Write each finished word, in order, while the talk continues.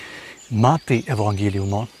Máté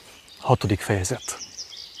evangéliuma, 6. fejezet.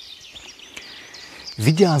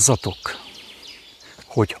 Vigyázzatok,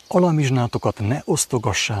 hogy alamizsnátokat ne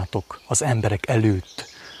osztogassátok az emberek előtt,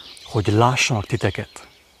 hogy lássanak titeket,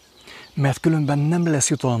 mert különben nem lesz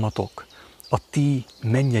jutalmatok a ti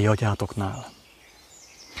mennyei atyátoknál.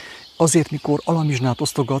 Azért, mikor alamizsnát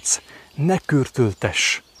osztogatsz, ne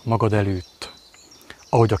körtöltess magad előtt,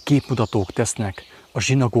 ahogy a képmutatók tesznek a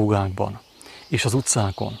zsinagógákban és az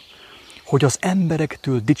utcákon, hogy az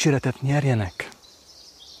emberektől dicséretet nyerjenek.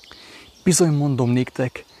 Bizony mondom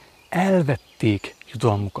néktek, elvették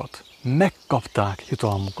jutalmukat, megkapták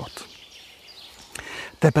jutalmukat.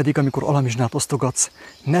 Te pedig, amikor alamizsnát osztogatsz,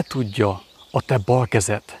 ne tudja a te bal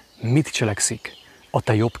kezed, mit cselekszik a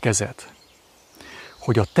te jobb kezed,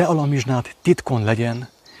 hogy a te alamizsnád titkon legyen,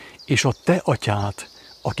 és a te atyád,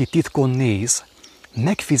 aki titkon néz,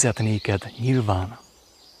 megfizet néked nyilván.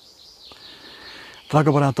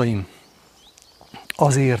 Drága barátaim,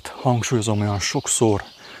 azért hangsúlyozom olyan sokszor,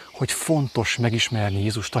 hogy fontos megismerni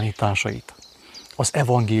Jézus tanításait, az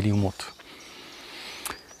evangéliumot.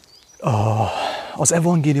 Az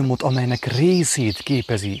evangéliumot, amelynek részét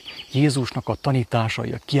képezi Jézusnak a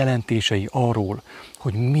tanításai, a kijelentései arról,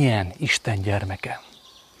 hogy milyen Isten gyermeke.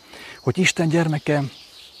 Hogy Isten gyermeke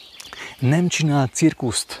nem csinál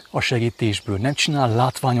cirkuszt a segítésből, nem csinál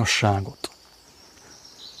látványosságot.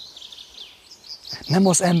 Nem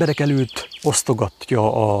az emberek előtt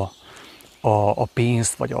osztogatja a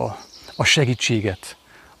pénzt, vagy a segítséget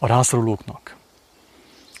a rászorulóknak.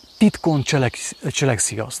 Titkon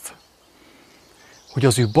cselekszi azt, hogy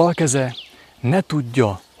az ő bal keze ne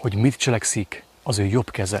tudja, hogy mit cselekszik az ő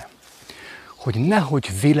jobb keze. Hogy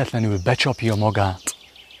nehogy véletlenül becsapja magát,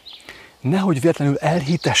 nehogy véletlenül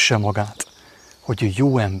elhitesse magát, hogy ő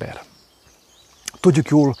jó ember. Tudjuk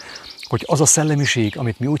jól, hogy az a szellemiség,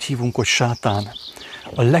 amit mi úgy hívunk, hogy sátán,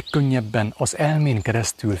 a legkönnyebben az elmén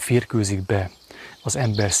keresztül férkőzik be az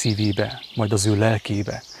ember szívébe, majd az ő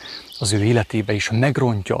lelkébe, az ő életébe is,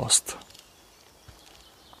 megrontja azt.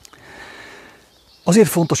 Azért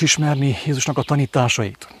fontos ismerni Jézusnak a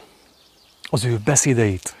tanításait, az ő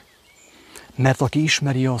beszédeit, mert aki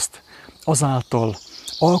ismeri azt, azáltal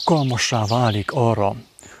alkalmassá válik arra,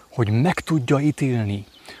 hogy meg tudja ítélni,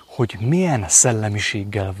 hogy milyen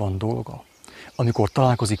szellemiséggel van dolga. Amikor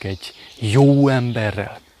találkozik egy jó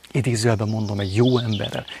emberrel, idézőjelben mondom, egy jó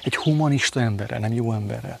emberrel, egy humanista emberrel, nem jó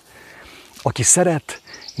emberrel, aki szeret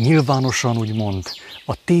nyilvánosan úgymond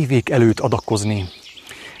a tévék előtt adakozni,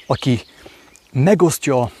 aki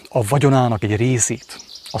megosztja a vagyonának egy részét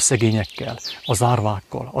a szegényekkel, az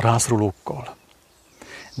árvákkal, a rászorulókkal.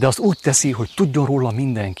 De azt úgy teszi, hogy tudjon róla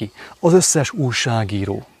mindenki, az összes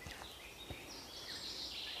újságíró,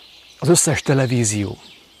 az összes televízió,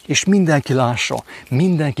 és mindenki lássa,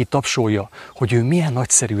 mindenki tapsolja, hogy ő milyen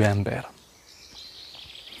nagyszerű ember.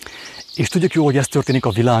 És tudjuk jól, hogy ez történik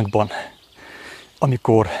a világban,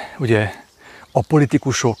 amikor ugye a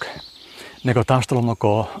politikusok, meg a társadalomnak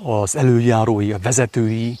az előjárói, a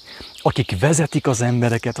vezetői, akik vezetik az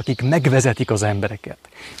embereket, akik megvezetik az embereket.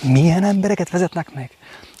 Milyen embereket vezetnek meg?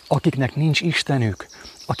 Akiknek nincs Istenük,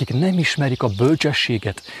 akik nem ismerik a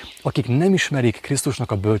bölcsességet, akik nem ismerik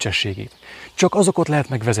Krisztusnak a bölcsességét. Csak azokat lehet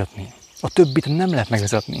megvezetni. A többit nem lehet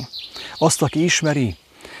megvezetni. Azt, aki ismeri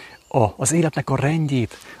az életnek a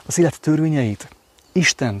rendjét, az élet törvényeit,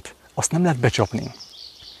 Istent, azt nem lehet becsapni.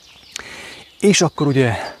 És akkor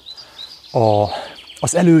ugye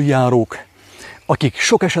az előjárók, akik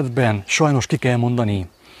sok esetben, sajnos ki kell mondani,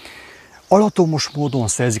 alatomos módon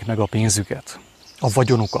szerzik meg a pénzüket, a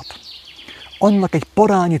vagyonukat. Annak egy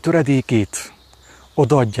parányi töredékét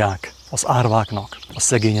odaadják az árváknak, a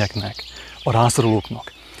szegényeknek, a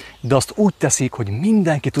rászorulóknak. De azt úgy teszik, hogy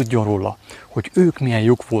mindenki tudjon róla, hogy ők milyen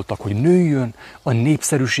jók voltak, hogy nőjön a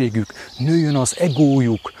népszerűségük, nőjön az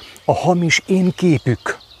egójuk, a hamis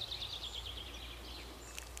énképük.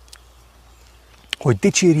 Hogy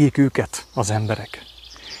dicsérjék őket az emberek.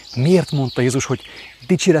 Miért mondta Jézus, hogy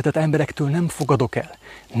dicséretet emberektől nem fogadok el?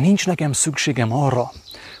 Nincs nekem szükségem arra,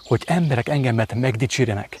 hogy emberek engemet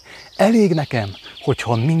megdicsérjenek. Elég nekem,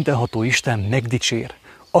 hogyha mindenható Isten megdicsér,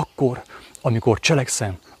 akkor, amikor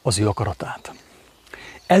cselekszem az ő akaratát.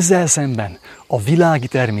 Ezzel szemben a világi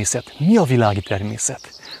természet, mi a világi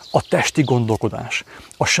természet? A testi gondolkodás,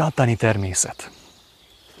 a sátáni természet.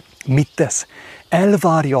 Mit tesz?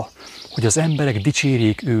 Elvárja, hogy az emberek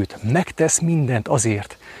dicsérjék őt. Megtesz mindent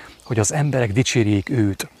azért, hogy az emberek dicsérjék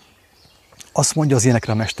őt. Azt mondja az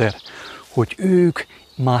énekremester, hogy ők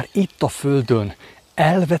már itt a földön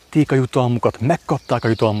elvették a jutalmukat, megkapták a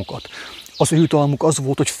jutalmukat. Az ő jutalmuk az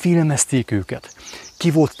volt, hogy filmezték őket.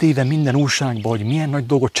 Ki volt téve minden újságba, hogy milyen nagy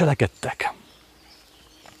dolgot cselekedtek.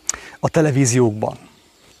 a televíziókban.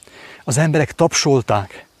 Az emberek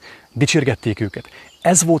tapsolták, dicsérgették őket.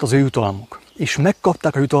 Ez volt az ő jutalmuk. És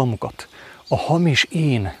megkapták a jutalmukat. A hamis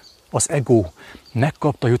én, az ego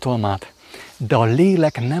megkapta a jutalmát, de a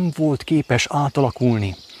lélek nem volt képes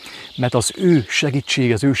átalakulni, mert az ő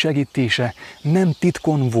segítsége, az ő segítése nem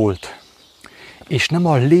titkon volt, és nem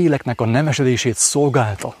a léleknek a nevesedését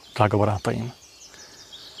szolgálta, drága barátaim.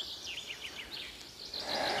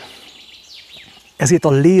 Ezért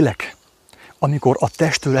a lélek, amikor a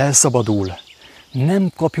testtől elszabadul,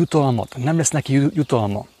 nem kap jutalmat, nem lesz neki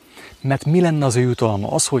jutalma. Mert mi lenne az ő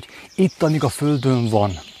jutalma? Az, hogy itt, amíg a földön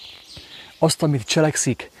van, azt, amit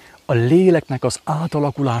cselekszik, a léleknek az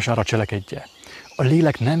átalakulására cselekedje. A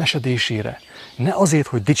lélek nemesedésére. Ne azért,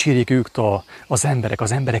 hogy dicsérjék őt az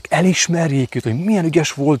emberek elismerjék őt, hogy milyen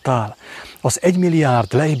ügyes voltál. Az 1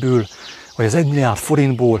 milliárd lejből, vagy az 1 milliárd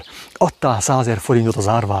forintból adtál 100 000 forintot az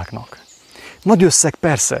árváknak. Nagy összeg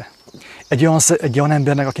persze. Egy olyan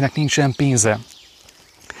embernek, akinek nincsen pénze,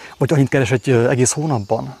 vagy annyit keres egy egész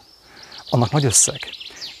hónapban, annak nagy összeg.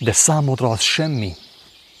 De számodra az semmi.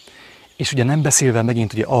 És ugye nem beszélve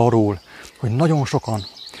megint ugye arról, hogy nagyon sokan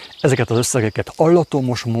ezeket az összegeket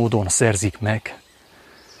alattomos módon szerzik meg,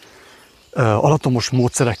 alattomos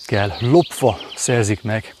módszerekkel lopva szerzik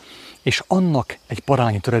meg, és annak egy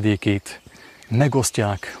parányi töredékét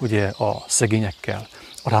megosztják ugye a szegényekkel,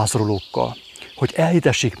 a rászorulókkal, hogy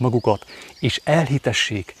elhitessék magukat, és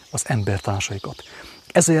elhitessék az embertársaikat.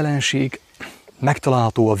 Ez a jelenség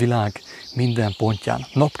megtalálható a világ minden pontján,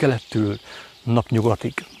 napkelettől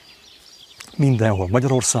napnyugatig. Mindenhol,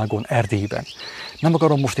 Magyarországon, Erdélyben. Nem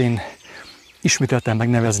akarom most én ismételten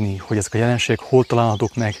megnevezni, hogy ezek a jelenségek hol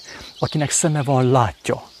találhatók meg. Akinek szeme van,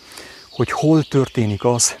 látja, hogy hol történik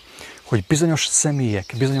az, hogy bizonyos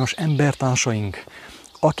személyek, bizonyos embertársaink,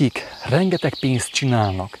 akik rengeteg pénzt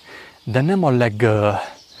csinálnak, de nem a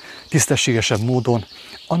legtisztességesebb módon,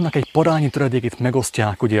 annak egy parányi töredékét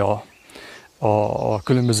megosztják ugye a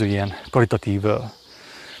különböző ilyen karitatív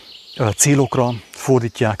célokra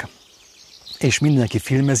fordítják, és mindenki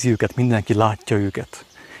filmezi őket, mindenki látja őket,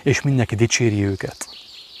 és mindenki dicséri őket.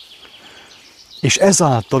 És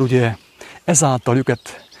ezáltal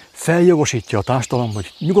őket feljogosítja a társadalom,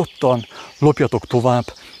 hogy nyugodtan lopjatok tovább,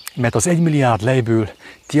 mert az 1 milliárd lejből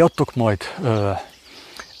ti adtok majd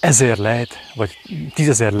 1000 lejt, vagy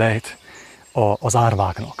 10 000 lejt az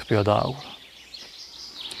árváknak például.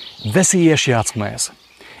 Veszélyes játszma ez.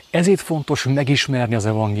 Ezért fontos megismerni az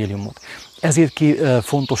evangéliumot. Ezért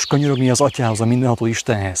fontos könyörögni az Atyához, a mindenható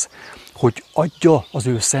Istenhez, hogy adja az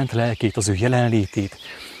ő szent lelkét, az ő jelenlétét,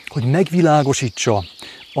 hogy megvilágosítsa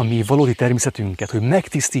a mi valódi természetünket, hogy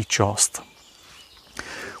megtisztítsa azt,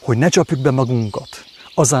 hogy ne csapjuk be magunkat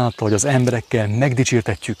azáltal, hogy az emberekkel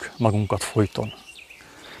megdicsértetjük magunkat folyton.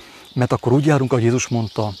 Mert akkor úgy járunk, ahogy Jézus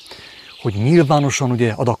mondta, hogy nyilvánosan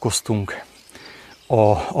ugye adakoztunk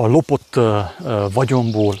a lopott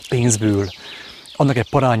vagyonból, pénzből, annak egy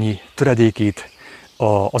parányi töredékét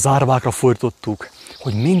az árvákra fordítottuk,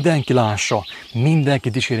 hogy mindenki lássa, mindenki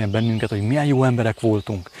dicsérjen bennünket, hogy milyen jó emberek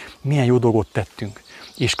voltunk, milyen jó dolgot tettünk.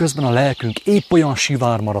 És közben a lelkünk épp olyan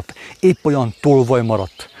sivár maradt, épp olyan tolvaj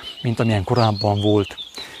maradt, mint amilyen korábban volt.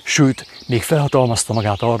 Sőt, még felhatalmazta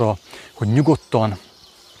magát arra, hogy nyugodtan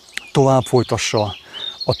tovább folytassa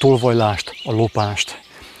a tolvajlást, a lopást,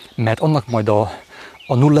 mert annak majd a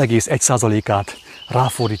 0,1%-át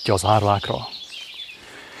ráfordítja az árvákra.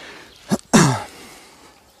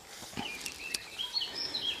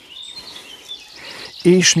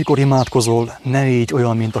 És mikor imádkozol, ne légy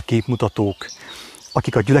olyan, mint a képmutatók,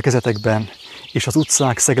 akik a gyülekezetekben és az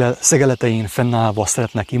utcák szegeletein fennállva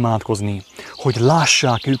szeretnek imádkozni, hogy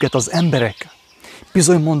lássák őket az emberek.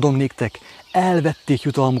 Bizony mondom néktek, elvették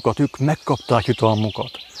jutalmukat, ők megkapták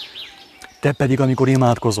jutalmukat. Te pedig, amikor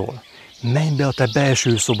imádkozol, menj be a te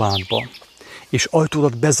belső szobádba, és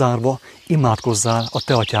ajtódat bezárva imádkozzál a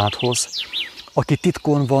te atyádhoz, aki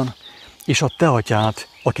titkon van, és a te atyád,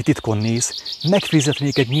 aki titkon néz, megfizet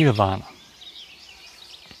néked nyilván.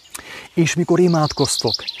 És mikor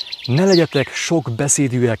imádkoztok, ne legyetek sok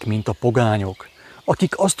beszédűek, mint a pogányok,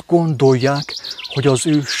 akik azt gondolják, hogy az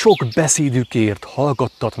ő sok beszédükért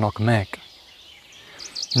hallgattatnak meg.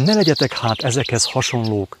 Ne legyetek hát ezekhez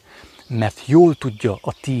hasonlók, mert jól tudja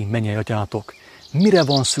a ti mennyei atyátok, mire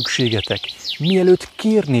van szükségetek, mielőtt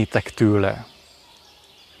kérnétek tőle.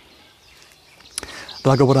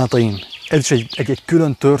 Drága barátaim, ez is egy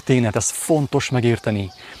külön történet, ez fontos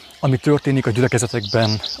megérteni, ami történik a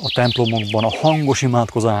gyülekezetekben, a templomokban, a hangos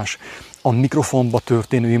imádkozás, a mikrofonba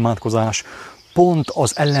történő imádkozás, pont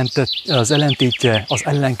az ellentétje, az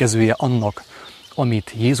ellenkezője annak,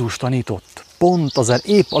 amit Jézus tanított. Pont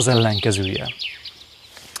épp az ellenkezője.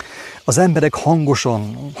 Az emberek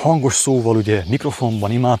hangosan, hangos szóval, ugye,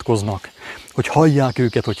 mikrofonban imádkoznak, hogy hallják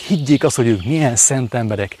őket, hogy higgyék azt, hogy ők milyen szent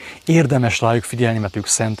emberek, érdemes rájuk figyelni, mert ők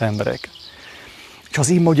szent emberek. És az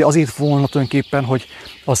ima ugye azért volna tulajdonképpen, hogy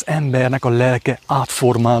az embernek a lelke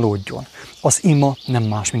átformálódjon. Az ima nem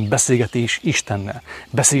más, mint beszélgetés Istennel,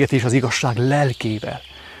 beszélgetés az igazság lelkével.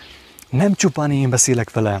 Nem csupán én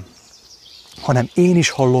beszélek vele, hanem én is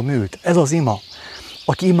hallom őt. Ez az ima.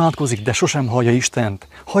 Aki imádkozik, de sosem hallja Istent,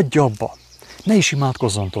 hagyja abba. Ne is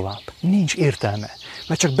imádkozzon tovább. Nincs értelme.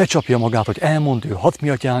 Mert csak becsapja magát, hogy elmond ő 6 mi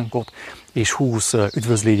atyánkot és 20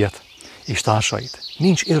 üdvözlégyet és társait.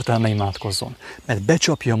 Nincs értelme imádkozzon, mert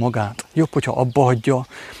becsapja magát. Jobb, hogyha abba hagyja,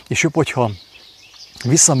 és jobb, hogyha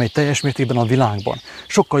visszamegy teljes mértékben a világban.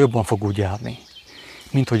 Sokkal jobban fog úgy járni,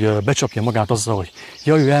 mint hogy becsapja magát azzal, hogy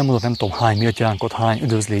ő elmondott nem tudom hány mi atyánkot, hány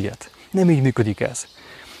üdvözlégyet. Nem így működik ez.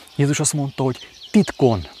 Jézus azt mondta, hogy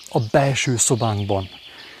titkon, a belső szobánkban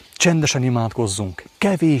csendesen imádkozzunk,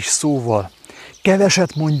 kevés szóval,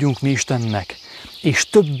 keveset mondjunk mi Istennek, és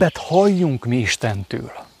többet halljunk mi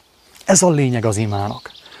Istentől. Ez a lényeg az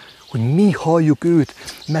imának, hogy mi halljuk őt,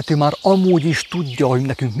 mert ő már amúgy is tudja, hogy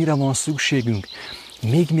nekünk mire van szükségünk.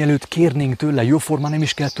 Még mielőtt kérnénk tőle, jóformán nem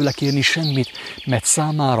is kell tőle kérni semmit, mert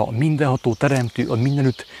számára a mindenható teremtő, a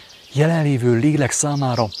mindenütt jelenlévő lélek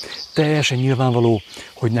számára teljesen nyilvánvaló,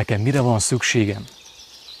 hogy nekem mire van szükségem.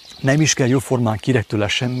 Nem is kell jóformán kérek tőle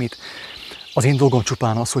semmit. Az én dolgom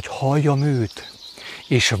csupán az, hogy halljam őt,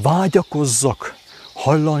 és vágyakozzak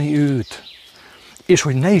hallani őt, és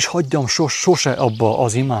hogy ne is hagyjam sose abba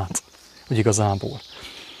az imát, hogy igazából.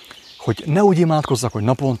 Hogy ne úgy imádkozzak, hogy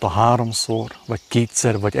naponta 3-szor, vagy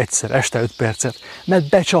 2-szer, vagy egyszer, este 5 percet, mert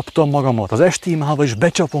becsaptam magamat, az esti imával is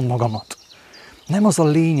becsapom magamat. Nem az a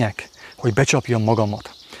lényeg, hogy becsapjam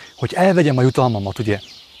magamat, hogy elvegyem a jutalmamat, ugye?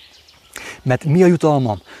 Mert mi a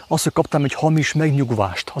jutalmam? Az, hogy kaptam egy hamis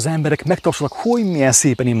megnyugvást. Az emberek megtapsoltak, hogy milyen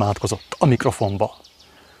szépen imádkozott a mikrofonba.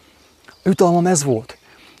 A jutalmam ez volt.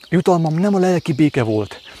 A jutalmam nem a lelki béke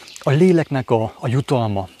volt, a léleknek a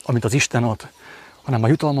jutalma, amit az Isten ad, hanem a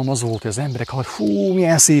jutalmam az volt, hogy az emberek hallották,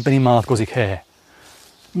 milyen szépen imádkozik,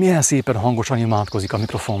 milyen szépen hangosan imádkozik a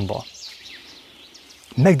mikrofonba.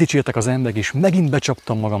 Megdicsértek az emberek, és megint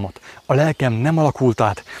becsaptam magamat. A lelkem nem alakult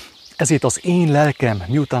át, ezért az én lelkem,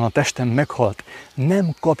 miután a testem meghalt,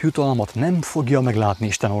 nem kap jutalmat, nem fogja meglátni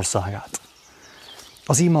Isten országát.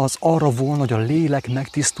 Az ima az arra volna, hogy a lélek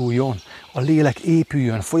megtisztuljon, a lélek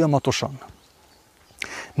épüljön folyamatosan.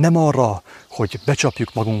 Nem arra, hogy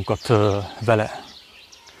becsapjuk magunkat vele.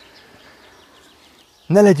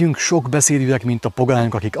 Ne legyünk sok beszédűek, mint a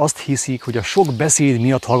pogányok, akik azt hiszik, hogy a sok beszéd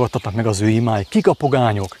miatt hallgattatnak meg az ő imáik. Kik a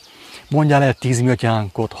pogányok? Mondjál el 10 mi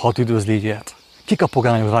atyánkot, 6 üdvözlégyet. Kik a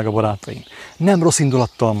pogányok, drága barátaim? Nem rossz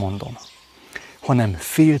indulattal mondom, hanem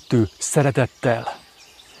féltő szeretettel.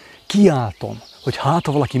 Kiáltom, hogy ha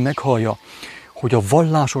valaki meghallja, hogy a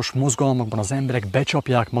vallásos mozgalmakban az emberek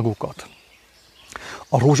becsapják magukat.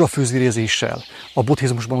 A rózsafűzérézéssel, a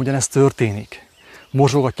buddhizmusban ugyanezt történik.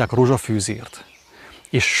 Morzsolgatják a rózsafűzért.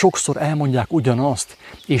 És sokszor elmondják ugyanazt,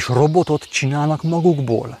 és robotot csinálnak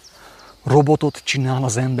magukból. Robotot csinál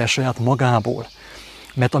az ember saját magából.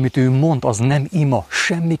 Mert amit ő mond, az nem ima,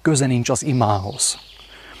 semmi köze nincs az imához.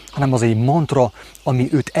 Hanem az egy mantra, ami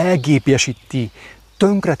őt elgépesíti,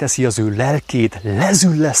 tönkreteszi az ő lelkét,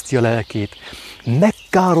 lezülleszti a lelkét,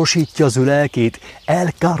 megkárosítja az ő lelkét,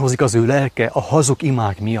 elkározik az ő lelke a hazug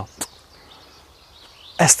imák miatt.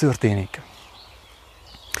 Ez történik.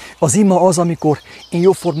 Az ima az, amikor én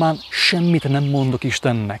jóformán semmit nem mondok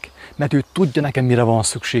Istennek, mert ő tudja nekem, mire van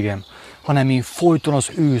szükségem, hanem én folyton az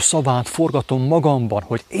ő szavát forgatom magamban,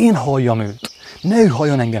 hogy én halljam őt, ne ő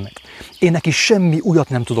halljon engemet. Én neki semmi újat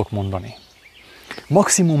nem tudok mondani.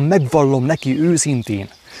 Maximum megvallom neki őszintén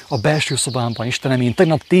a belső szobámban, Istenem, én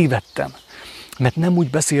tegnap tévedtem, mert nem úgy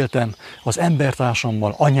beszéltem az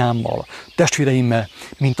embertársammal, anyámmal, testvéreimmel,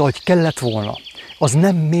 mint ahogy kellett volna. Az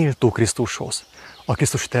nem méltó Krisztushoz, a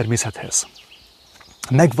Krisztusi természethez.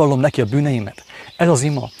 Megvallom neki a bűneimet. Ez az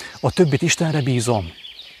ima. A többit Istenre bízom.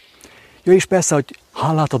 Ja, és persze, hogy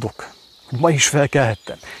hálát adok, hogy ma is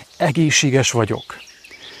felkelhettem. Egészséges vagyok.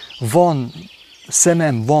 Van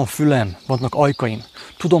szemem, van fülem, vannak ajkaim.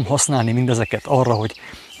 Tudom használni mindezeket arra, hogy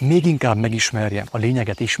még inkább megismerjem a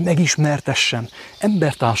lényeget, és megismertessem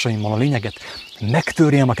embertársaimmal a lényeget,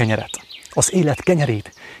 megtörjem a kenyeret, az élet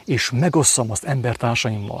kenyerét, és megosszam azt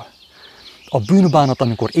embertársaimmal. A bűnbánat,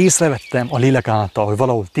 amikor észrevettem a lélek által, hogy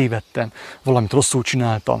valahol tévedtem, valamit rosszul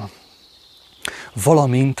csináltam,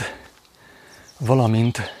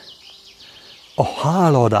 valamint a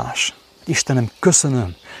hálaadás, Istenem,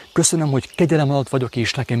 köszönöm, hogy kegyelem alatt vagyok,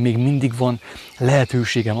 és nekem még mindig van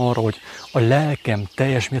lehetőségem arra, hogy a lelkem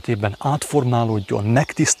teljes mértékben átformálódjon,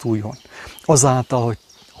 megtisztuljon, azáltal, hogy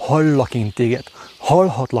hallak én téged,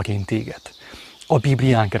 hallhatlak én téged a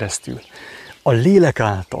Biblián keresztül, a lélek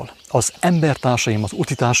által, az embertársaim, az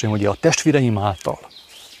utitársaim, ugye a testvéreim által.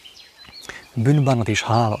 Bűnbánat és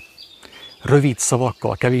hála, rövid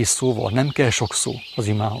szavakkal, kevés szóval, nem kell sok szó az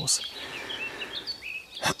imához.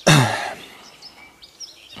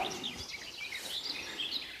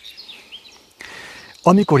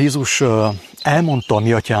 Amikor Jézus elmondta a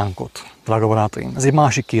mi atyánkot, drága barátaim, ez egy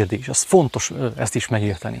másik kérdés, ez fontos ezt is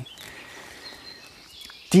megérteni.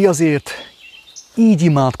 Ti azért így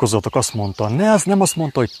imádkozzatok, azt mondta, nem azt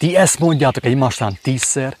mondta, hogy ti ezt mondjátok egymásnál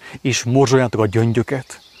 10-szer, és morzsoljátok a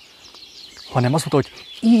gyöngyöket, hanem azt mondta, hogy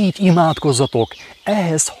így imádkozzatok,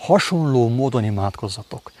 ehhez hasonló módon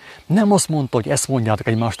imádkozzatok. Nem azt mondta, hogy ezt mondjátok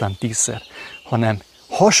egymásnál 10-szer, hanem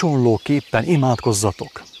hasonlóképpen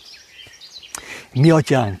imádkozzatok. Mi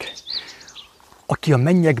atyánk, aki a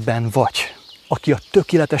mennyekben vagy, aki a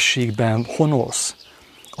tökéletességben honolsz,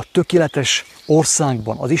 a tökéletes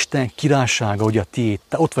országban, az Isten királysága, ugye a tiéd,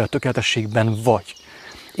 te ott vagy a tökéletességben vagy.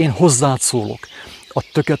 Én hozzád szólok a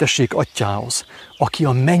tökéletesség atyához, aki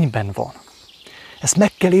a mennyben van. Ezt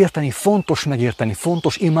meg kell érteni, fontos megérteni,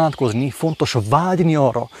 fontos imádkozni, fontos vágyni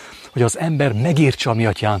arra, hogy az ember megértse a mi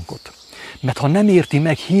atyánkot. Mert ha nem érti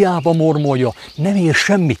meg, hiába mormolja, nem ér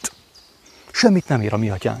semmit. Semmit nem ér a mi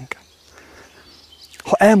atyánk.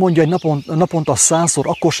 Ha elmondja egy naponta 100-szor,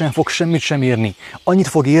 akkor sem fog semmit sem érni. Annyit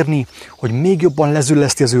fog érni, hogy még jobban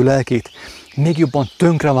lezülleszti az ő lelkét, még jobban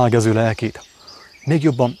tönkrevágja az ő lelkét, még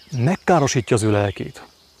jobban megkárosítja az ő lelkét.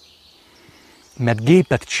 Mert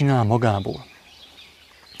gépet csinál magából.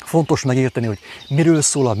 Fontos megérteni, hogy miről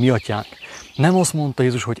szól a mi atyánk. Nem azt mondta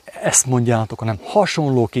Jézus, hogy ezt mondjátok, hanem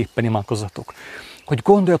hasonlóképpen imádkozzatok. Hogy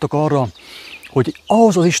gondoljatok arra, hogy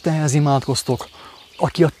ahhoz az Istenhez imádkoztok,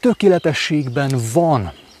 aki a tökéletességben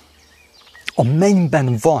van, a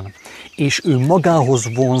mennyben van, és ő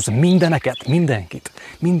magához vonz mindeneket, mindenkit,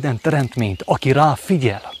 minden teremtményt, aki rá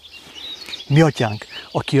figyel. Mi atyánk,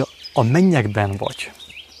 aki a mennyekben vagy.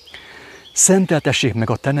 Szenteltessék meg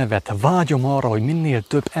a te neved, vágyom arra, hogy minél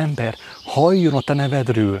több ember halljon a te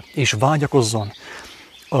nevedről, és vágyakozzon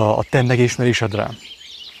a te megismerésedre.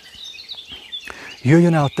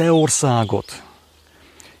 Jöjjön el a te országod,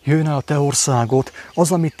 jöjjön el a te országod,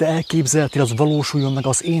 az, amit te elképzeltél, az valósuljon meg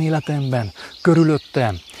az én életemben,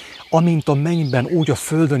 körülöttem, amint a mennyben, úgy a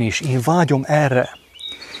földön is. Én vágyom erre,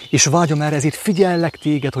 és vágyom erre, ezért figyellek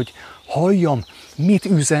téged, hogy halljam, mit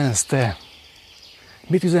üzensz te,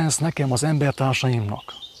 mit üzensz nekem, az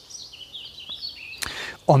embertársaimnak.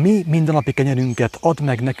 A mi mindennapi kenyerünket add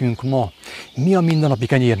meg nekünk ma. Mi a mindennapi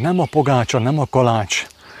kenyér? Nem a pogácsa, nem a kalács,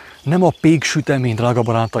 nem a péksütemény, drága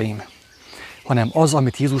barátaim, hanem az,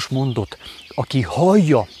 amit Jézus mondott, aki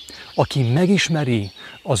hallja, aki megismeri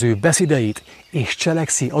az ő beszédeit, és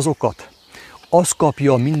cselekszi azokat, az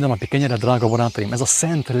kapja a mindennapi kenyeret, drága barátaim. Ez a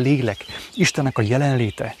szent lélek, Istennek a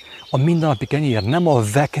jelenléte. A mindennapi kenyér nem a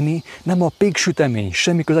vekni, nem a péksütemény,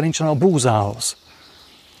 semmi köze nincsen a búzához.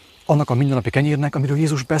 Annak a mindennapi kenyérnek, amiről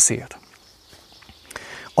Jézus beszélt.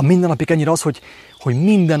 A mindennapi kenyér az, hogy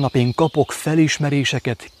minden nap én kapok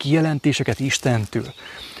felismeréseket, kijelentéseket Istentől.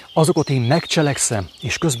 Azokat én megcselekszem,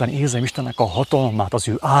 és közben érzem Istennek a hatalmát, az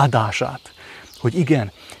ő áldását. Hogy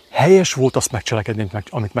igen, helyes volt azt megcselekedni,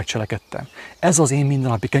 amit megcselekedtem. Ez az én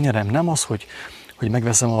mindennapi kenyerem, nem az, hogy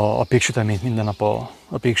megveszem a péksüteményt minden nap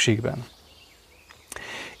a pékségben.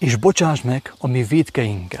 És bocsáss meg a mi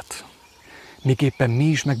vétkeinket. Miképpen mi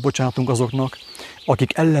is megbocsátunk azoknak,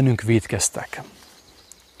 akik ellenünk vétkeztek.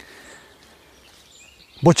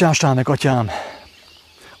 Bocsássál meg, atyám,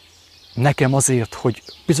 nekem azért, hogy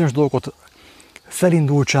bizonyos dolgokat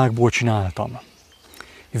felindultságból csináltam.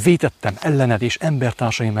 Vétettem ellened és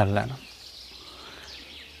embertársaim ellen.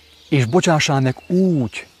 És bocsássál meg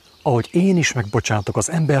úgy, ahogy én is megbocsátok az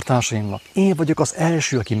embertársaimnak. Én vagyok az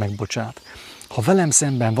első, aki megbocsát. Ha velem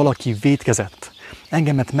szemben valaki vétkezett,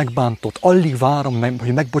 engemet megbántott, alig várom,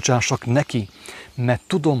 hogy megbocsássak neki, mert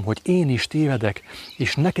tudom, hogy én is tévedek,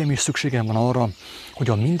 és nekem is szükségem van arra, hogy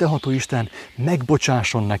a mindenható Isten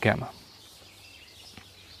megbocsásson nekem.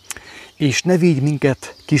 És ne vigy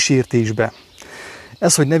minket kísértésbe.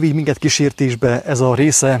 Ez, hogy ne vigy minket kísértésbe, ez a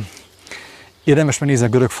része, érdemes megnézni a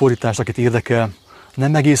görög fordítást, akit érdekel,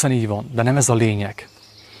 nem egészen így van, de nem ez a lényeg.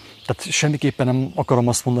 Tehát semmiképpen nem akarom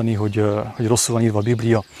azt mondani, hogy rosszul van írva a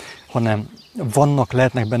Biblia, hanem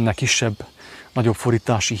lehetnek benne kisebb, nagyobb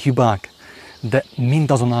fordítási hibák, de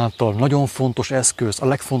mindazonáltal nagyon fontos eszköz, a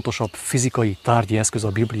legfontosabb fizikai, tárgyi eszköz a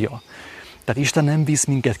Biblia. Tehát Isten nem visz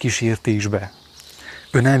minket kísértésbe.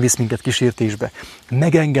 Ő nem visz minket kísértésbe.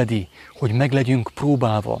 Megengedi, hogy meg legyünk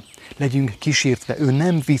próbálva, legyünk kísértve. Ő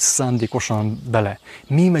nem visz szándékosan bele.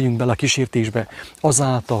 Mi megyünk bele a kísértésbe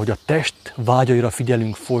azáltal, hogy a test vágyaira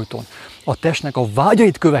figyelünk folyton. A testnek a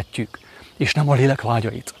vágyait követjük, és nem a lélek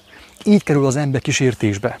vágyait. Így kerül az ember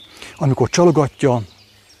kísértésbe. Amikor csalogatja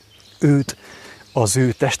őt, az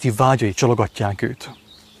ő testi vágyai csalogatják őt.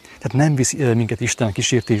 Tehát nem visz minket Isten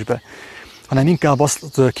kísértésbe, hanem inkább azt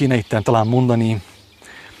kéne itten talán mondani,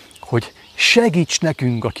 hogy segíts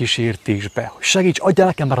nekünk a kísértésbe, segíts, adjál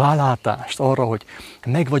nekem rálátást arra, hogy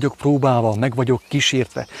meg vagyok próbálva, meg vagyok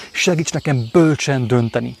kísértve, segíts nekem bölcsen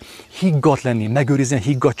dönteni, higgadt lenni, megőrizni a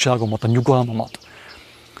higgadtságomat, a nyugalmamat,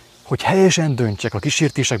 hogy helyesen döntsek a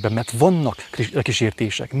kísértésekben, mert vannak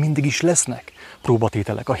kísértések, mindig is lesznek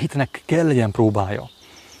próbatételek, a hitnek kell legyen próbája.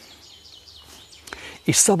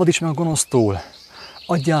 És szabadíts meg a gonosztól,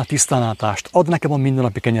 adjál tisztánlátást, add nekem a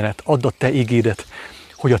mindennapi kenyeret, add a te igédet,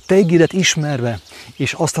 hogy a te igédet ismerve,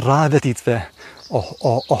 és azt rávetítve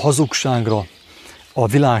a hazugságra, a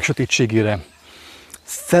világ sötétségére,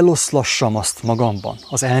 feloszlassam azt magamban,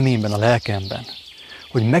 az elmémben, a lelkemben,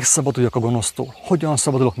 hogy megszabaduljak a gonosztól. Hogyan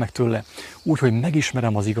szabadulok meg tőle? Úgy, hogy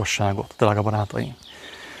megismerem az igazságot, drága barátaim.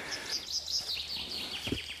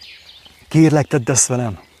 Kérlek, tedd ezt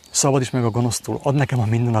velem, szabadíts meg a gonosztól, add nekem a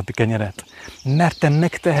mindennapi kenyeret, mert te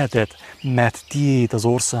megteheted, mert tiéd az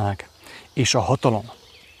ország, és a hatalom,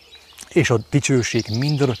 és a dicsőség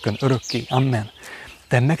mindörökkön, örökké. Amen.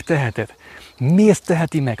 Te megteheted. Miért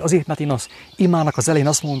teheti meg? Azért, mert én az imának az elején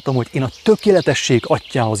azt mondtam, hogy én a tökéletesség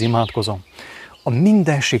atyához imádkozom. A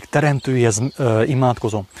mindenség teremtőjéhez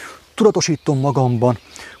imádkozom. Tudatosítom magamban,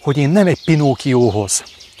 hogy én nem egy Pinókióhoz,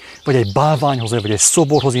 vagy egy bálványhoz, vagy egy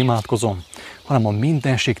szoborhoz imádkozom, hanem a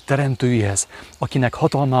mindenség teremtőjéhez, akinek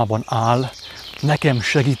hatalmában áll nekem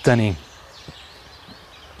segíteni,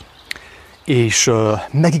 és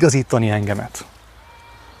megigazítani engemet.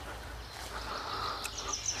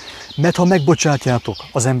 Mert ha megbocsátjátok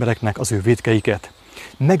az embereknek az ő vétkeiket,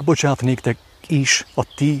 megbocsát néktek is a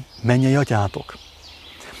ti mennyei atyátok.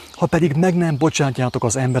 Ha pedig meg nem bocsátjátok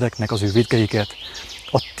az embereknek az ő vétkeiket,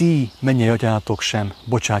 a ti mennyei atyátok sem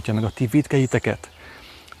bocsátja meg a ti vétkeiteket.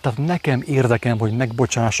 Tehát nekem érdekem, hogy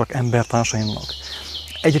megbocsássak embertársaimnak.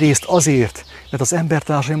 Egyrészt azért, mert az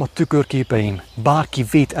embertársaim a tükörképeim, bárki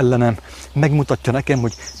vét ellenem, megmutatja nekem,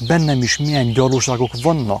 hogy bennem is milyen gyarlóságok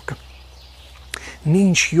vannak.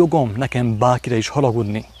 Nincs jogom nekem bárkire is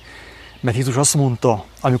haragudni. Mert Jézus azt mondta,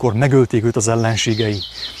 amikor megölték őt az ellenségei,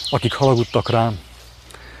 akik haragudtak rám,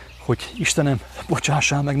 hogy Istenem,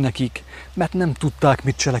 bocsássál meg nekik, mert nem tudták,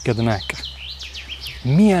 mit cselekednek.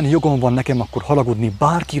 Milyen jogom van nekem akkor haragudni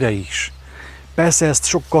bárkire is? Persze ezt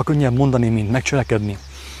sokkal könnyebb mondani, mint megcselekedni.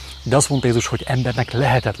 De azt mondta Jézus, hogy embernek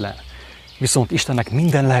lehetetlen. Viszont Istennek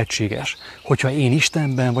minden lehetséges. Hogyha én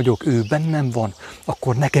Istenben vagyok, ő bennem van,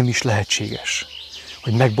 akkor nekem is lehetséges,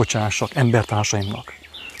 hogy megbocsássak embertársaimnak.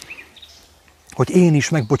 Hogy én is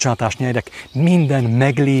megbocsátást nyerjek minden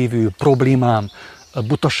meglévő problémám,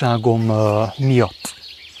 butaságom miatt,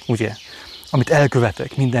 ugye, amit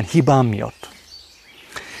elkövetek, minden hibám miatt.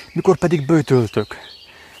 Mikor pedig böjtöltök,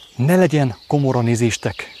 ne legyen komora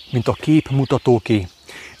nézéstek, mint a képmutatóké,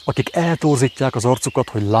 akik eltorzítják az arcukat,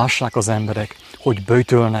 hogy lássák az emberek, hogy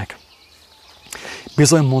böjtölnek.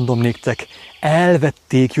 Bizony mondom néktek,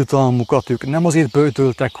 elvették jutalmukat, ők nem azért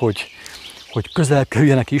böjtöltek, hogy közel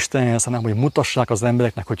kerüljenek Istenhez, hanem hogy mutassák az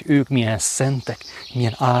embereknek, hogy ők milyen szentek,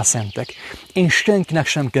 milyen álszentek. Én senkinek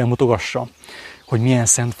sem kell mutogassam, hogy milyen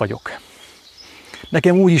szent vagyok.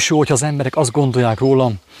 Nekem úgy is jó, hogyha az emberek azt gondolják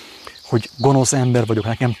rólam, hogy gonosz ember vagyok.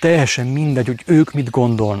 Nekem teljesen mindegy, hogy ők mit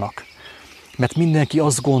gondolnak. Mert mindenki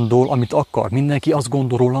azt gondol, amit akar. Mindenki azt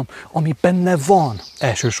gondol rólam, ami benne van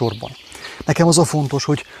elsősorban. Nekem az a fontos,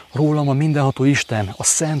 hogy rólam a mindenható Isten, a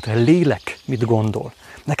Szent Lélek mit gondol.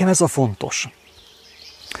 Nekem ez a fontos.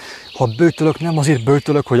 Ha böjtölök, nem azért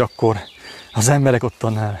böjtölök, hogy akkor az emberek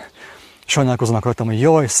ottan sajnálkoznak rajtam, hogy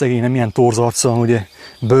jaj, szegény, nem ilyen torz arccal, ugye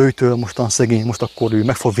böjtöl, mostan szegény, most akkor ő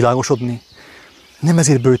meg fog világosodni. Nem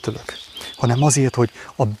ezért böjtölök, hanem azért, hogy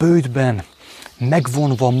a böjtben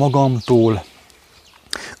megvonva magamtól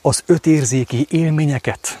az ötérzéki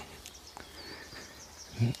élményeket,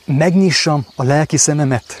 megnyissam a lelki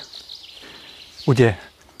szememet, ugye,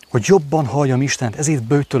 hogy jobban halljam Istent, ezért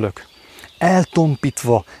böjtölök,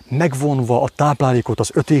 eltompítva, megvonva a táplálékot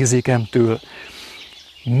az ötérzékemtől,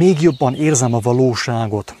 még jobban érzem a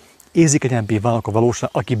valóságot, érzékenyebbé válok a valóság,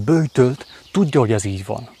 aki böjtölt, tudja, hogy ez így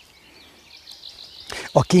van.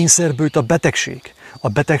 A kényszerböjt a betegség. A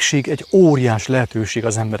betegség egy óriás lehetőség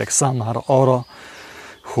az emberek számára arra,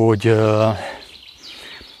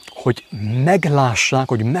 hogy meglássák,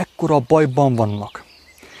 hogy mekkora bajban vannak,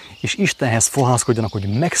 és Istenhez fohászkodjanak,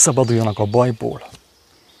 hogy megszabaduljanak a bajból.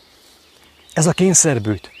 Ez a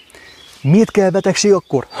kényszerbűt. Miért kell betegség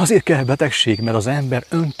akkor? Azért kell betegség, mert az ember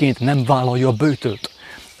önként nem vállalja a böjtölt.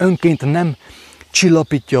 Önként nem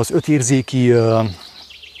csillapítja az ötérzéki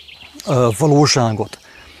valóságot,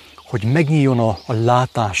 hogy megnyíljon a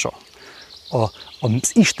látása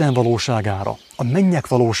az Isten valóságára, a mennyek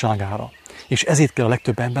valóságára. És ezért kell a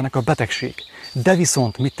legtöbb embernek a betegség. De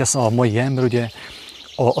viszont mit tesz a mai ember, ugye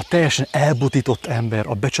a teljesen elbutított ember,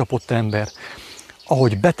 a becsapott ember,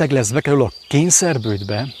 ahogy beteg lesz, bekerül a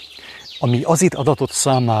kényszerbőtbe, ami azért adatott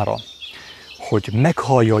számára, hogy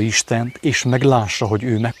meghallja Istent, és meglássa, hogy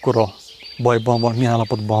ő mekkora bajban van, milyen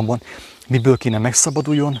állapotban van, miből kéne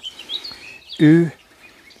megszabaduljon, ő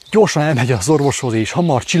gyorsan elmegy az orvoshoz, és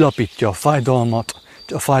hamar csillapítja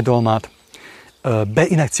a fájdalmát,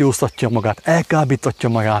 beinekcióztatja magát, elkábítatja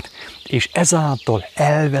magát, és ezáltal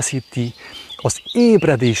elveszíti az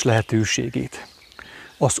ébredés lehetőségét,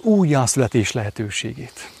 az újjászületés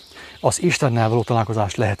lehetőségét, az Istennel való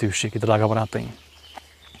találkozás lehetőségét, drága barátaim.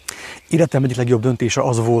 Életem egyik legjobb döntése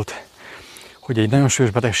az volt, hogy egy nagyon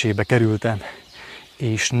súlyos betegségbe kerültem,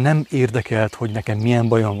 és nem érdekelt, hogy nekem milyen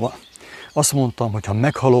bajom van. Azt mondtam, hogy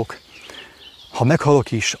ha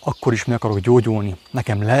meghalok is, akkor is meg akarok gyógyulni.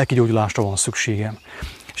 Nekem lelki gyógyulásra van szükségem.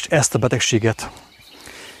 És ezt a betegséget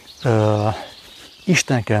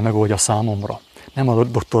Isten kell megoldja számomra, nem a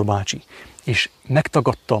doktor bácsi. És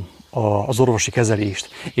megtagadtam az orvosi kezelést,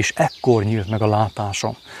 és ekkor nyílt meg a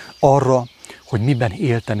látásom arra, hogy miben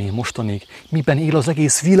éltem én mostanig, miben él az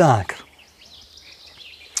egész világ.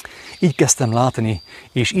 Így kezdtem látni,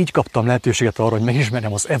 és így kaptam lehetőséget arra, hogy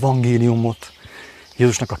megismerjem az evangéliumot,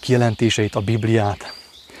 Jézusnak a kijelentéseit, a Bibliát,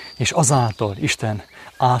 és azáltal Isten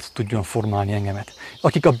át tudjon formálni engemet.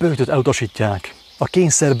 Akik a böjtöt elutasítják, a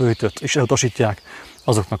kényszerböjtöt is elutasítják,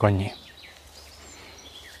 azoknak annyi.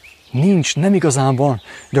 Nem igazán van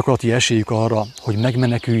gyakorlati esélyük arra, hogy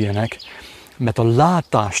megmeneküljenek, mert a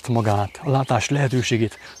látást magát, a látás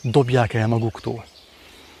lehetőségét dobják el maguktól.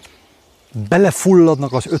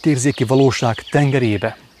 Belefulladnak az ötérzéki valóság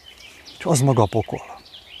tengerébe, és az maga a pokol.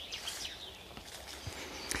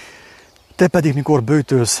 Te pedig, mikor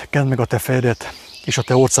böjtölsz, kedd meg a te fejedet, és a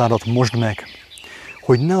te orcádat mosd meg,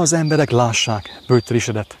 hogy ne az emberek lássák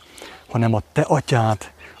böjtölésedet, hanem a te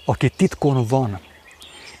atyád, aki titkon van,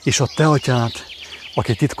 és a te atyád,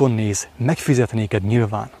 aki titkon néz, megfizet néked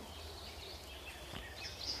nyilván.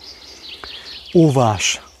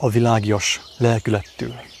 Óvás a világias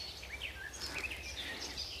lelkülettől.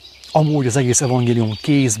 Amúgy az egész evangélium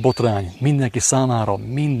kész botrány mindenki számára,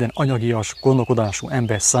 minden anyagias gondolkodású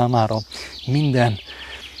ember számára, minden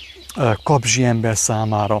kapzsi ember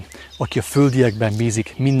számára, aki a földiekben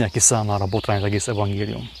bízik, mindenki számára botrány az egész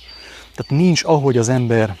evangélium. Tehát nincs, ahogy az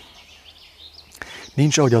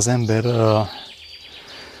ember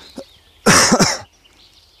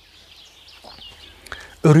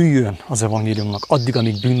örüljön az evangéliumnak, addig,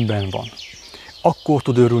 amíg bűnben van. Akkor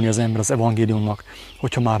tud örülni az ember az evangéliumnak,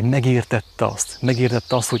 hogyha már megértette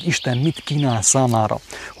azt, hogy Isten mit kínál számára,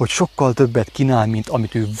 hogy sokkal többet kínál, mint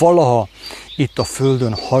amit ő valaha itt a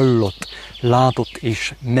földön hallott, látott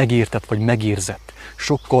és megértett vagy megérzett.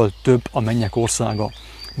 Sokkal több a mennyek országa,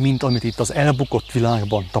 mint amit itt az elbukott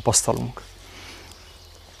világban tapasztalunk.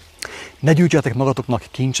 Ne gyűjtsetek magatoknak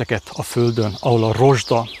kincseket a földön, ahol a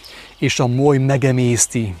rozsda és a moly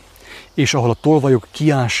megemészti, és ahol a tolvajok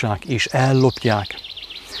kiássák és ellopják,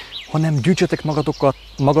 hanem gyűjtsetek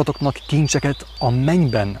magatoknak kincseket a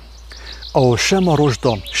mennyben, ahol sem a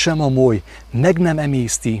rozsda, sem a moly meg nem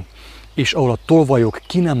emészti, és ahol a tolvajok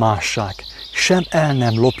ki nem ássák, sem el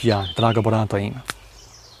nem lopják, drága barátaim.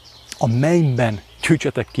 A mennyben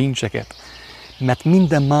gyűjtsetek kincseket, mert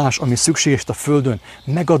minden más, ami szükséges a földön,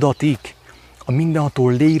 megadatik. A mindenható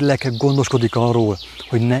lélek gondoskodik arról,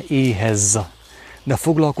 hogy ne éhezz. De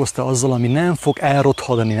foglalkozta azzal, ami nem fog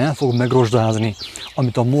elrothadni, nem fog megrozsdázni,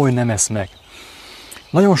 amit a moly nem esz meg.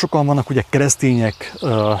 Nagyon sokan vannak ugye keresztények,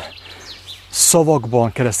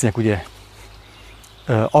 szavakban keresztények ugye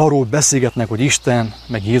arról beszélgetnek, hogy Isten,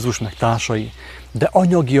 meg Jézus, meg társai, de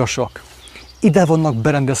anyagiasak. Ide vannak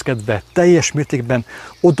berendezkedve, teljes mértékben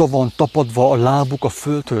oda van tapadva a lábuk a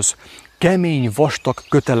földhöz. Kemény, vastag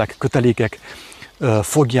kötelékek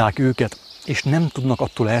fogják őket, és nem tudnak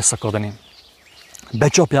attól elszakadni.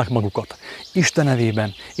 Becsapják magukat, Isten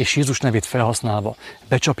nevében és Jézus nevét felhasználva,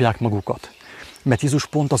 becsapják magukat. Mert Jézus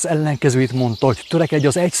pont az ellenkezőjét mondta, hogy törekedj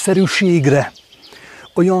az egyszerűségre.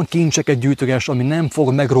 Olyan kincseket gyűjtögess, ami nem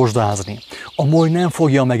fog megrozsdázni, a moly nem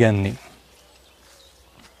fogja megenni.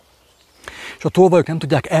 És a tolvajok nem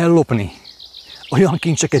tudják ellopni olyan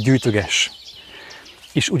kincseket gyűjtögess.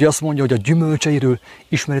 És ugye azt mondja, hogy a gyümölcseiről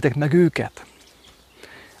ismeritek meg őket.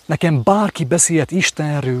 Nekem bárki beszélhet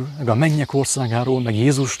Istenről, meg a mennyek országáról, meg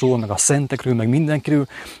Jézusról, meg a szentekről, meg mindenkiről.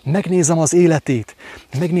 Megnézem az életét,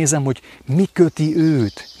 megnézem, hogy mi köti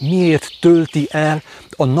őt, miért tölti el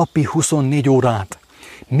a napi 24 órát,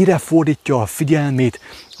 mire fordítja a figyelmét,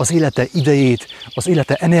 az élete idejét, az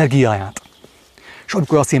élete energiáját. És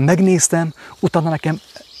amikor azt én megnéztem, utána nekem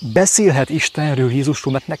beszélhet Istenről,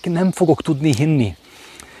 Jézusról, mert neki nem fogok tudni hinni.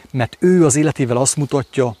 Mert ő az életével azt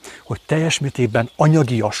mutatja, hogy teljes mértékben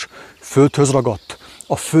anyagias, földhöz ragadt,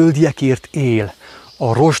 a földiekért él,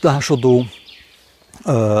 a rozsdásodó,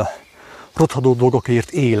 rothadó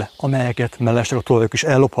dolgokért él, amelyeket mellesleg a tulajok is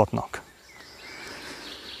ellophatnak.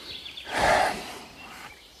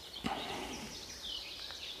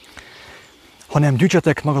 Hanem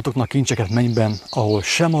gyűjtsetek magatoknak kincseket mennyben, ahol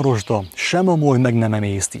sem a rozsda, sem a moly meg nem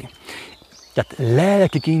emészti. Tehát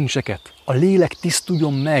lelki kincseket, a lélek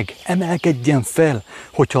tisztuljon meg, emelkedjen fel,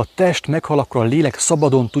 hogyha a test meghal, akkor a lélek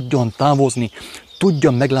szabadon tudjon távozni,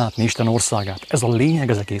 tudjon meglátni Isten országát. Ez a lényeg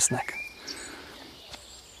az egésznek.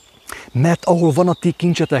 Mert ahol van a ti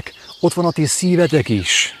kincsetek, ott van a ti szívetek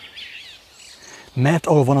is. Mert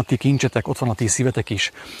ahol van a ti kincsetek, ott van a ti szívetek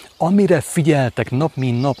is. Amire figyeltek nap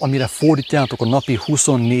mint nap, amire fordítjátok a napi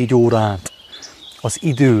 24 órát, az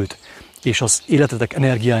időt, és az életetek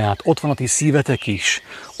energiáját, ott van a ti szívetek is.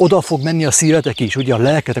 Oda fog menni a szívetek is, ugye a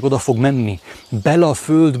lelketek oda fog menni, bele a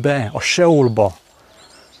földbe, a seolba.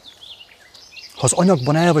 Ha az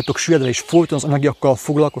anyagban el vagytok süllyedve, és folyton az anyagiakkal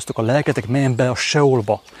foglalkoztok, a lelketek menjen be a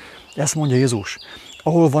seolba. Ezt mondja Jézus.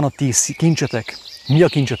 Ahol van a ti kincsetek, mi a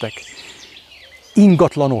kincsetek?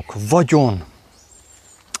 Ingatlanok, vagyon,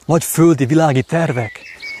 nagy földi, világi tervek.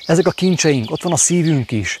 Ezek a kincseink, ott van a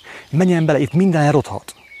szívünk is. Menjen bele, itt minden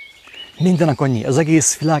elrothat. Mindenek annyi, az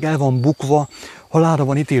egész világ el van bukva, halálra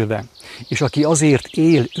van ítélve. És aki azért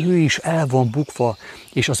él, ő is el van bukva,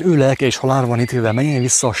 és az ő lelke is halálra van ítélve. Menjen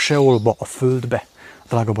vissza a seolba, a földbe,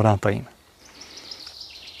 drága barátaim.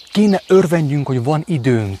 Kéne örvendjünk, hogy van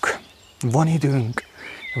időnk,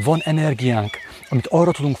 van energiánk, amit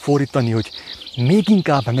arra tudunk fordítani, hogy még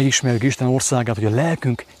inkább megismerjük Isten országát, hogy a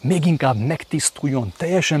lelkünk még inkább megtisztuljon,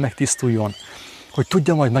 teljesen megtisztuljon, hogy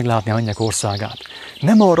tudja majd meglátni a mennyek országát.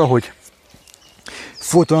 Nem arra, hogy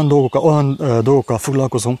folyton olyan dolgokkal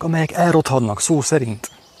foglalkozunk, amelyek elrothadnak szó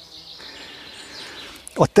szerint.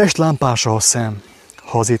 A test lámpása a szem,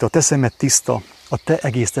 ha azért a te szemed tiszta, a te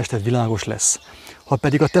egész tested világos lesz. Ha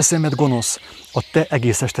pedig a te szemed gonosz, a te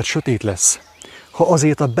egész tested sötét lesz. Ha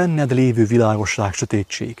azért a benned lévő világosság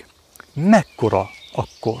sötétség. Mekkora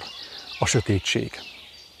akkor a sötétség?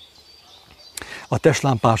 A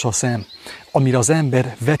testlámpás a szem, amire az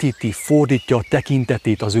ember vetíti, fordítja a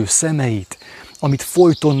tekintetét, az ő szemeit, amit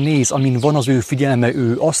folyton néz, amin van az ő figyelme,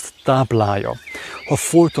 ő azt táplálja. Ha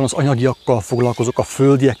folyton az anyagiakkal foglalkozok, a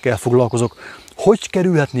földiekkel foglalkozok, hogy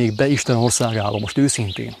kerülhetnék be Isten országába most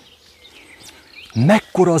őszintén?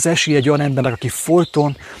 Mekkora az esély egy olyan embernek, aki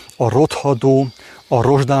folyton a rothadó, a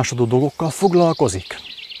rozsdásodó dolgokkal foglalkozik?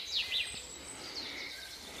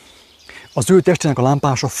 Az ő testének a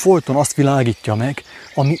lámpása folyton azt világítja meg,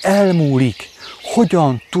 ami elmúlik.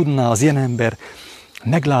 Hogyan tudná az ilyen ember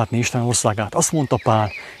meglátni Isten országát? Azt mondta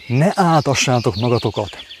Pál, ne áltassátok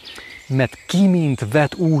magatokat, mert ki mint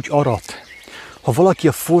vet, úgy arat. Ha valaki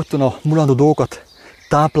a folyton a mulandó dolgokat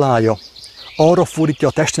táplálja, arra fordítja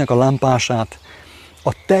a testének a lámpását,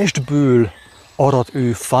 a testből arat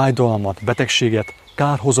ő fájdalmat, betegséget,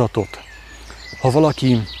 kárhozatot. Ha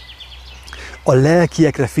valaki a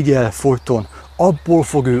lelkiekre figyel folyton, abból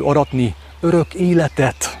fog ő aratni örök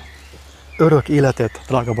életet. Örök életet,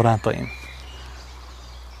 drága barátaim.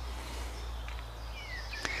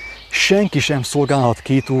 Senki sem szolgálhat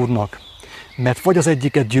két úrnak, mert vagy az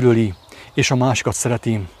egyiket gyűlöli, és a másikat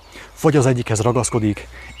szereti, vagy az egyikhez ragaszkodik,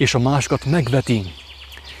 és a másikat megveti.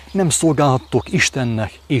 Nem szolgálhattok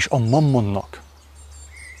Istennek és a mammonnak.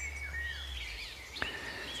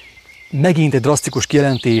 Megint egy drasztikus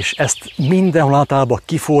kijelentés, ezt mindenhol általában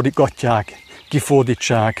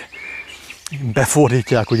kifordítsák,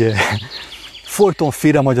 befordítják, ugye, folyton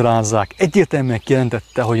félremagyarázzák. Egyértelműen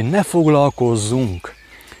kijelentette, hogy ne foglalkozzunk,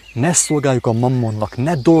 ne szolgáljuk a mammonnak,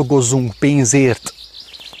 ne dolgozzunk pénzért,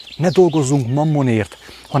 ne dolgozzunk mammonért,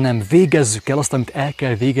 hanem végezzük el azt, amit el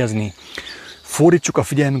kell végezni. Fordítsuk a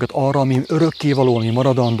figyelmünket arra, ami örökkévaló, ami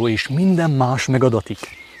maradandó, és minden más megadatik.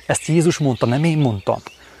 Ezt Jézus mondta, nem én mondtam.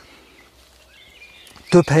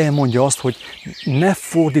 Több helyen mondja azt, hogy ne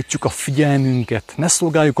fordítsuk a figyelmünket, ne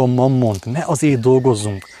szolgáljuk a mammont, ne azért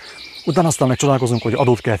dolgozzunk. Utána aztán megcsodálkozunk, hogy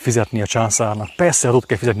adót kell fizetni a császárnak. Persze adót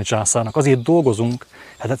kell fizetni a császárnak, azért dolgozunk,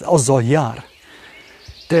 hát azzal jár.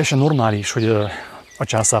 Teljesen normális, hogy a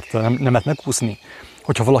császárt nem lehet megúszni,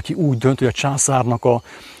 hogyha valaki úgy dönt, hogy a császárnak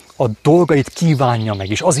a dolgait kívánja meg,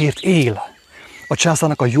 és azért él. A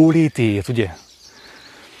császárnak a jólétéért, ugye?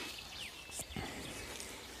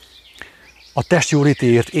 A test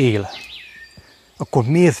jólétéért él. Akkor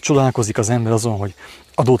miért csodálkozik az ember azon, hogy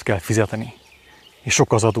adót kell fizetni? És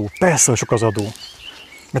sok az adó. Persze, hogy sok az adó.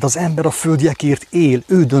 Mert az ember a földiekért él.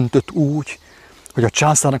 Ő döntött úgy, hogy a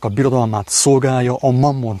császárnak a birodalmát szolgálja, a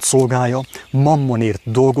mammont szolgálja, mammonért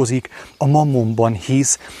dolgozik, a mammonban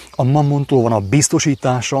hisz, a mammontól van a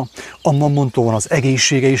biztosítása, a mammontól van az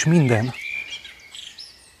egészsége és minden.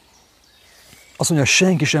 Azt mondja,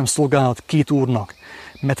 senki sem szolgálhat két úrnak,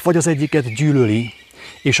 mert vagy az egyiket gyűlöli,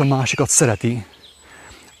 és a másikat szereti,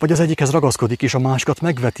 vagy az egyikhez ragaszkodik, és a másikat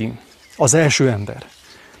megveti. Az első ember,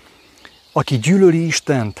 aki gyűlöli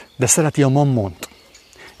Istent, de szereti a mammont,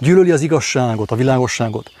 gyűlöli az igazságot, a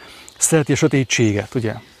világosságot, szereti a sötétséget,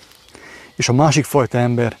 ugye? És a másik fajta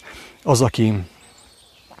ember az, aki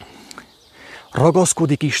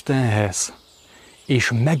ragaszkodik Istenhez,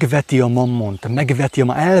 és megveti a mammont,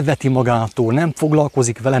 elveti magától, nem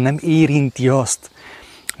foglalkozik vele, nem érinti azt,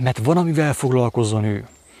 mert van, amivel foglalkozzon ő,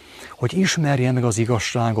 hogy ismerje meg az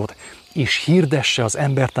igazságot, és hirdesse az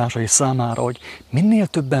embertársai számára, hogy minél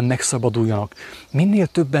többen megszabaduljanak, minél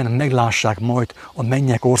többen meglássák majd a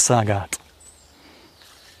mennyek országát.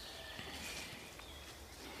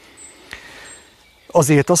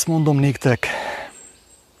 Azért azt mondom néktek,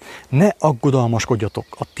 ne aggodalmaskodjatok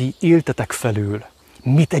a ti éltetek felől,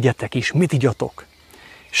 mit egyetek és mit igyatok,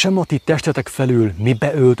 sem a ti testetek felül,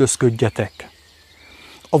 mibe öltözködjetek.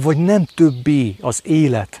 Avagy nem többé az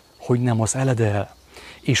élet, hogy nem az eledel,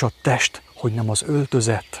 és a test, hogy nem az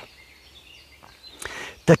öltözet.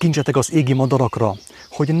 Tekintsetek az égi madarakra,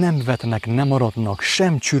 hogy nem vetnek, nem aratnak,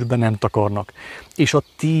 sem csűrbe nem takarnak, és a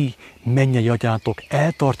ti mennyei atyátok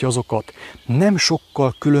eltartja azokat, nem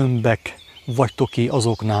sokkal különbek vagytok ki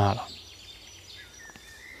azoknál.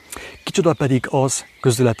 Kicsoda pedig az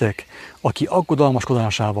közületek, aki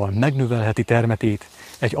aggodalmaskodásával megnövelheti termetét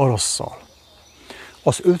egy arasszal.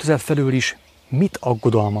 Az öltözet felől is mit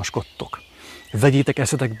aggodalmaskodtok? Vegyétek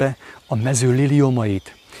eszetekbe a mező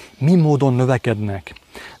liliomait, mi módon növekednek,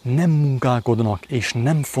 nem munkálkodnak és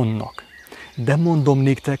nem fonnak. De mondom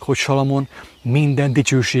néktek, hogy Salamon minden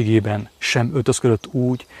dicsőségében sem öltözködött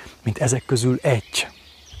úgy, mint ezek közül egy.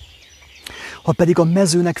 Ha pedig a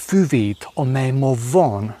mezőnek füvét, amely ma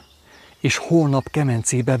van, és holnap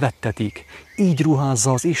kemencébe vettetik, így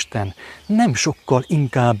ruházza az Isten, nem sokkal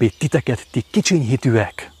inkább titeket, ti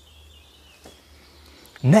kicsinyhitűek.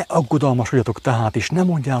 Ne aggodalmaskodjatok tehát, és ne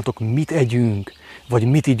mondjátok, mit együnk, vagy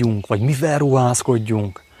mit igyunk, vagy mivel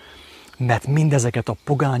ruházkodjunk, mert mindezeket a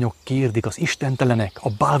pogányok kérdik, az istentelenek, a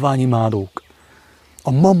bálványimádók,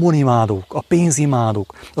 a mammonimádók, a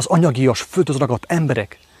pénzimádók, az anyagias, földhöz ragadt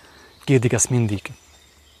emberek kérdik ezt mindig.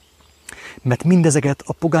 Mert mindezeket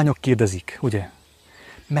a pogányok kérdezik, ugye?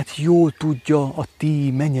 Mert jól tudja a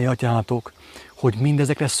ti mennyei atyátok, hogy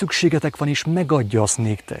mindezekre szükségetek van, és megadja azt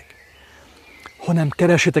néktek. Hanem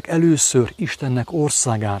keresétek először Istennek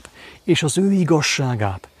országát, és az ő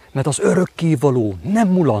igazságát, mert az örökkévaló, nem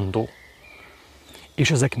mulandó.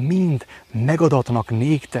 És ezek mind megadatnak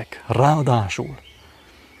néktek, ráadásul.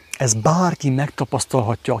 Ez bárki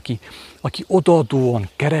megtapasztalhatja, aki odaadóan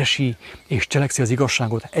keresi és cselekszi az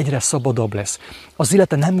igazságot, egyre szabadabb lesz. Az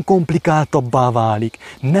élete nem komplikáltabbá válik,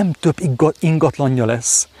 nem több ingatlanja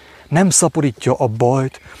lesz, nem szaporítja a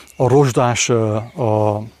bajt, a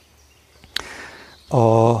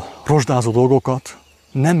rozsdázó dolgokat,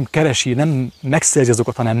 nem keresi, nem megszerzi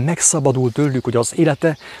azokat, hanem megszabadul tőlük, hogy az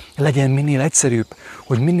élete legyen minél egyszerűbb,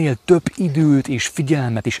 hogy minél több időt és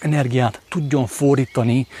figyelmet és energiát tudjon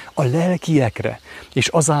fordítani a lelkiekre, és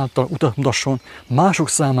azáltal utat mutasson mások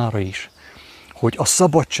számára is, hogy a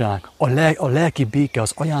szabadság, a lelki béke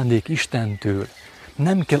az ajándék Istentől.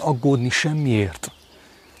 Nem kell aggódni semmiért.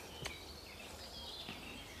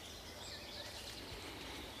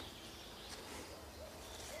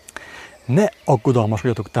 Ne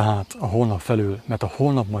aggodalmaskodjatok tehát a holnap felől, mert a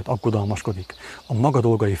holnap majd aggodalmaskodik a maga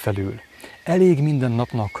dolgai felől. Elég minden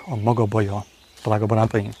napnak a maga baja, drága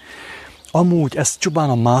barátaim. Amúgy ez csupán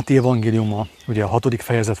a Máté evangéliuma, ugye a 6.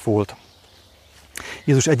 fejezet volt.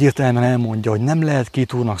 Jézus egyértelműen elmondja, hogy nem lehet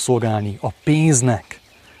két úrnak szolgálni, a pénznek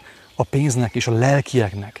és a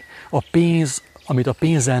lelkieknek. A pénz, amit a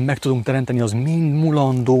pénzzel meg tudunk teremteni, az mind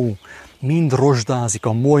mulandó, mind rozsdázik,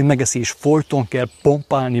 a moly megeszés, folyton kell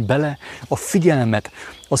pompálni bele a figyelmet,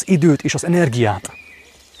 az időt és az energiát.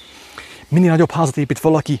 Minél nagyobb házat épít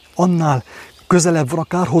valaki, annál közelebb van a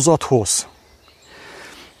kárhozathoz.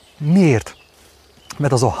 Miért?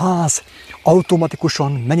 Mert az a ház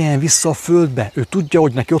automatikusan menjen vissza a földbe. Ő tudja,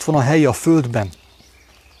 hogy neki ott van a helye a földben.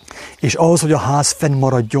 És ahhoz, hogy a ház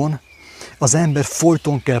fennmaradjon, az ember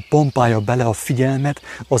folyton kell pompálja bele a figyelmet,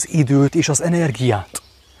 az időt és az energiát.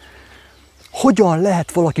 Hogyan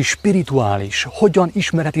lehet valaki spirituális? Hogyan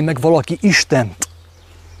ismerheti meg valaki Istent?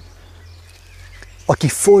 Aki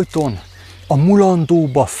folyton a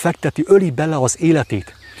mulandóba fekteti, öli bele az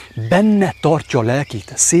életét, benne tartja a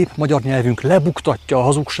lelkét, szép magyar nyelvünk lebuktatja a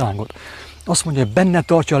hazugságot. Azt mondja, hogy benne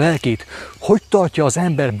tartja a lelkét. Hogy tartja az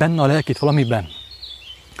ember benne a lelkét valamiben?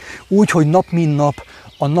 Úgy, hogy nap mint nap,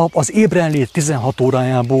 az ébrenlét 16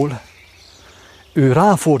 órájából ő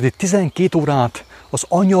ráfordít 12 órát az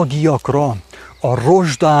anyagiakra, a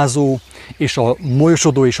rozsdázó és a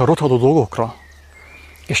molyosodó és a rothadó dolgokra.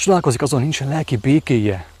 És találkozik azon, nincsen lelki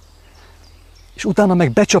békéje. És utána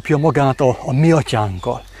meg becsapja magát a mi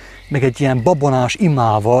atyánkkal, meg egy ilyen babonás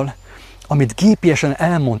imával, amit gépiesen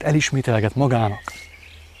elmond, elismételget magának.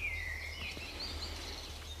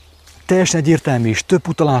 Teljesen egyértelmű és több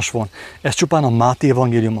utalás van. Ez csupán a Máté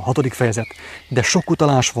evangéliuma, 6. fejezet, de sok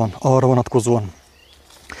utalás van arra vonatkozóan,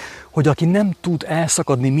 hogy aki nem tud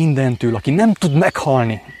elszakadni mindentől, aki nem tud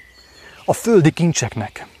meghalni a földi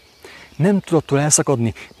kincseknek, nem tud attól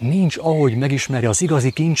elszakadni, nincs ahogy megismerje az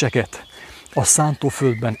igazi kincseket, a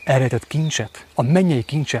szántóföldben elrejtett kincset, a mennyei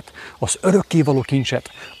kincset, az örökkévaló kincset,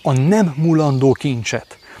 a nem mulandó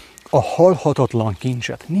kincset, a halhatatlan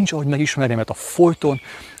kincset. Nincs ahogy megismerje, mert a folyton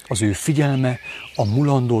az ő figyelme a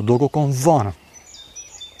mulandó dolgokon van.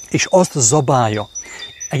 És azt zabálja,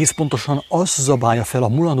 egész pontosan azt zabálja fel, a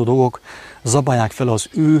mulandó dolgok zabálják fel az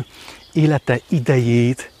ő élete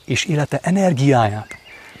idejét és élete energiáját.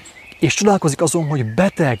 És csodálkozik azon, hogy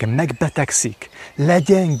beteg, megbetegszik,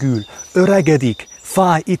 legyengül, öregedik,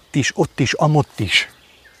 fáj itt is, ott is, amott is.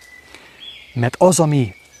 Mert az,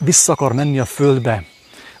 ami vissza akar menni a földbe,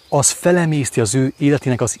 az felemészti az ő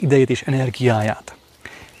életének az idejét és energiáját.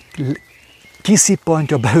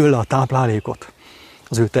 Kiszippantja belőle a táplálékot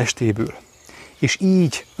az ő testéből. És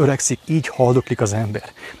így öregszik, így haldoklik az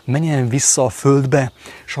ember. Menjen vissza a földbe,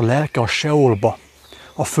 és a lelke a seolba,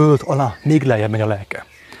 a föld alá még lejjebb megy a lelke.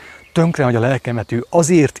 Tönkre megy a lelke, mert ő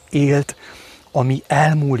azért élt, ami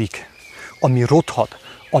elmúlik, ami rothat,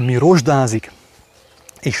 ami rozsdázik,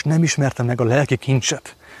 és nem ismerte meg a lelki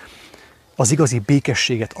kincset, az igazi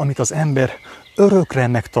békességet, amit az ember örökre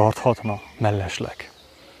megtarthatna mellesleg.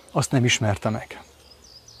 Azt nem ismerte meg.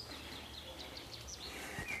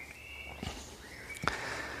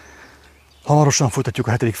 Hamarosan folytatjuk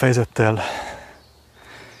a 7. fejezettel.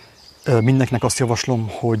 Mindenkinek azt javaslom,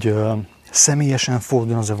 hogy személyesen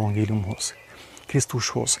forduljon az evangéliumhoz,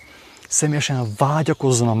 Krisztushoz. Személyesen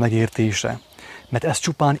vágyakozzon a megértésre, mert ez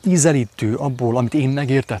csupán ízelítő abból, amit én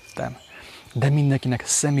megértettem. De mindenkinek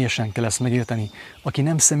személyesen kell ezt megérteni. Aki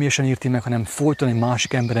nem személyesen érti meg, hanem folyton egy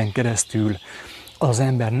másik emberen keresztül, az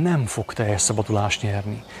ember nem fog teljes szabadulást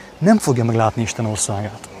nyerni. Nem fogja meglátni Isten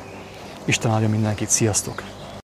országát. Isten áldja mindenkit, sziasztok!